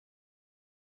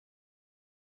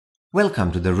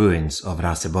Welcome to the ruins of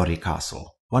Raseborg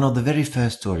Castle, one of the very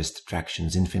first tourist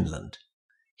attractions in Finland.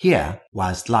 Here,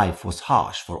 whilst life was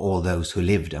harsh for all those who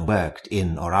lived and worked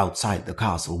in or outside the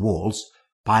castle walls,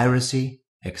 piracy,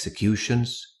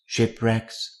 executions,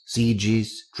 shipwrecks,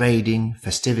 sieges, trading,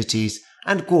 festivities,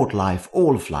 and court life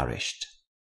all flourished.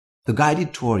 The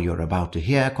guided tour you're about to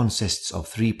hear consists of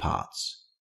 3 parts.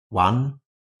 1.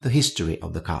 The history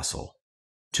of the castle.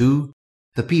 2.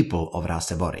 The people of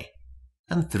Raseborg.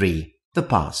 And 3. The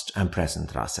past and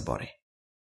present Raseborg.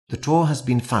 The tour has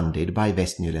been funded by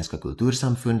Västnyländska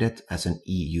Kultursamfundet as an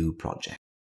EU project.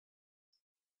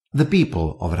 The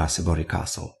people of Raseborg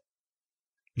Castle.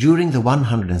 During the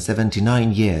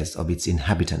 179 years of its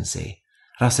inhabitancy,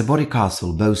 Raseborg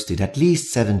Castle boasted at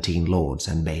least 17 lords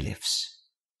and bailiffs.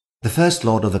 The first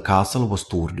lord of the castle was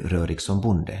Tord Röriksson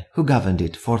Bonde, who governed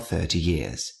it for 30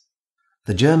 years.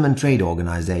 The German trade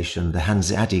organization, the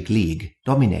Hanseatic League,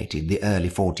 dominated the early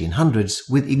 1400s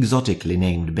with exotically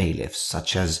named bailiffs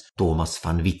such as Thomas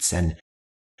van Witzen,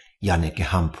 Janneke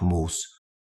Hampmoos,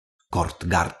 Kort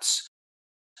Gartz,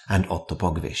 and Otto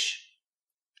Pogvish.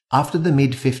 After the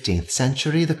mid-15th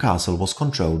century, the castle was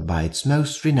controlled by its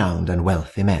most renowned and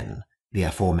wealthy men, the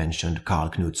aforementioned Carl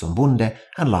Knutsson Bonde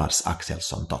and Lars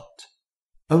Axelsson Tott.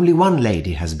 Only one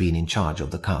lady has been in charge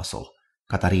of the castle,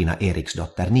 Katarina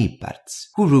Eriksdotter Nipertz,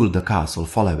 who ruled the castle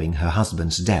following her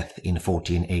husband's death in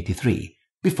 1483,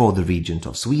 before the regent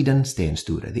of Sweden, Sten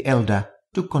Sture the Elder,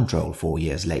 took control 4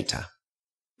 years later.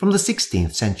 From the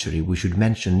 16th century we should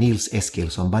mention Nils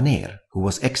Eskilsson Baner, who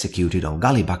was executed on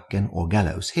Gallibacken or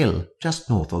Gallows Hill just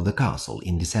north of the castle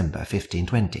in December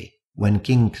 1520, when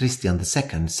King Christian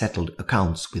II settled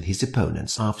accounts with his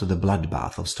opponents after the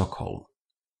bloodbath of Stockholm.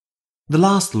 The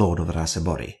last lord of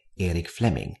Raseborg, Erik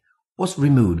Fleming, was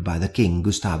removed by the king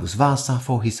Gustavus Vasa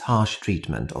for his harsh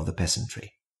treatment of the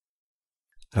peasantry.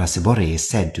 Raseborg is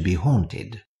said to be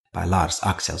haunted by Lars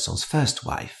Axelsson's first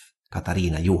wife,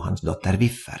 Katarina Johansdotter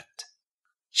Wiffert.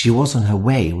 She was on her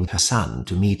way with her son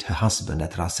to meet her husband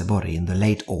at Raseborg in the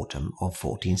late autumn of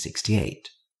 1468.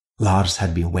 Lars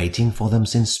had been waiting for them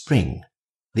since spring.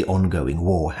 The ongoing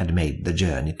war had made the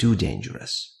journey too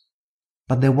dangerous.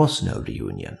 But there was no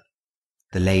reunion.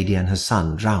 The lady and her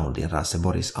son drowned in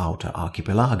Raseborg's outer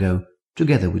archipelago,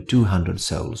 together with 200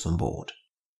 souls on board.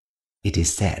 It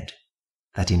is said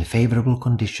that in favorable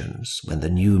conditions, when the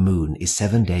new moon is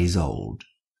 7 days old,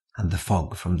 and the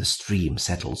fog from the stream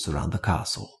settles around the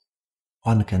castle,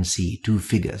 one can see 2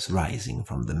 figures rising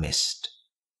from the mist.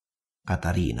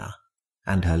 Katarina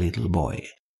and her little boy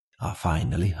are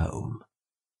finally home.